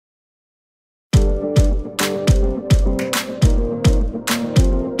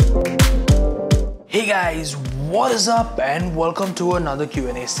Hey guys, what is up and welcome to another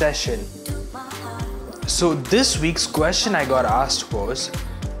Q&A session. So this week's question I got asked was,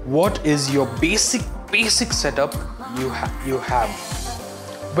 what is your basic setup you have?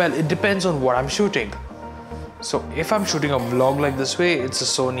 Well, it depends on what I'm shooting. So if I'm shooting a vlog like this way, it's a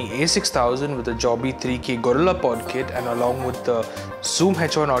Sony a6000 with a Joby 3K Gorilla Pod kit and along with the Zoom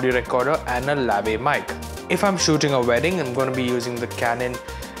H1 audio recorder and a Lave mic. If I'm shooting a wedding, I'm going to be using the Canon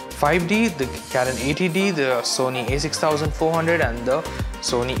 5D, the Canon 80D, the Sony a6400 and the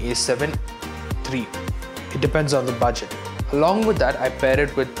Sony a7 III. It depends on the budget. Along with that, I pair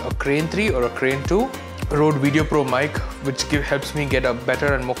it with a Crane 3 or a Crane 2 Rode Video Pro mic, which helps me get a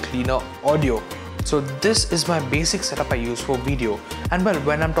better and more cleaner audio. So this is my basic setup I use for video. And well,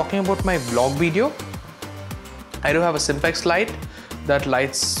 when I'm talking about my vlog video, I do have a Simpex light that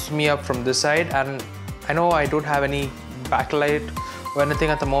lights me up from this side, and I know I don't have any backlight or anything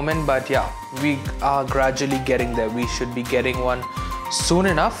at the moment, but yeah, we are gradually getting there. We should be getting one soon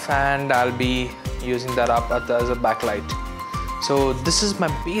enough, and I'll be using that up as a backlight. So this is my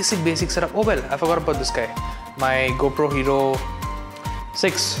basic setup. Oh well, I forgot about this guy, my GoPro Hero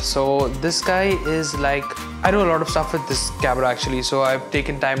 6. So this guy is like, I do a lot of stuff with this camera actually. So I've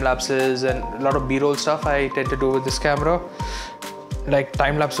taken time lapses and a lot of b-roll stuff I tend to do with this camera, like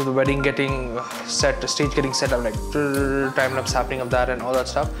time lapse of the wedding getting set, the stage getting set up, like time lapse happening of that and all that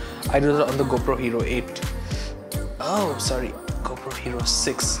stuff. I do that on the GoPro Hero 8. Oh sorry, GoPro Hero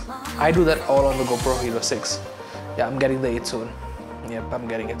 6. I do that all on the GoPro Hero 6. Yeah, I'm getting the 8 soon. Yep, I'm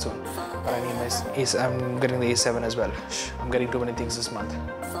getting it soon. But I need my I'm getting the A7 as well. I'm getting too many things this month,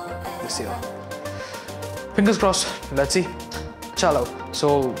 this year. Fingers crossed. Let's see. Chalo.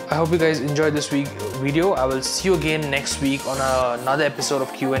 So I hope you guys enjoyed this week video. I will see you again next week on another episode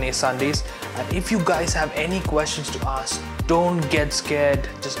of Q&A Sundays. And if you guys have any questions to ask, don't get scared.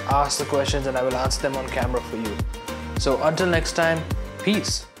 Just ask the questions and I will answer them on camera for you. So until next time,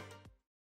 peace.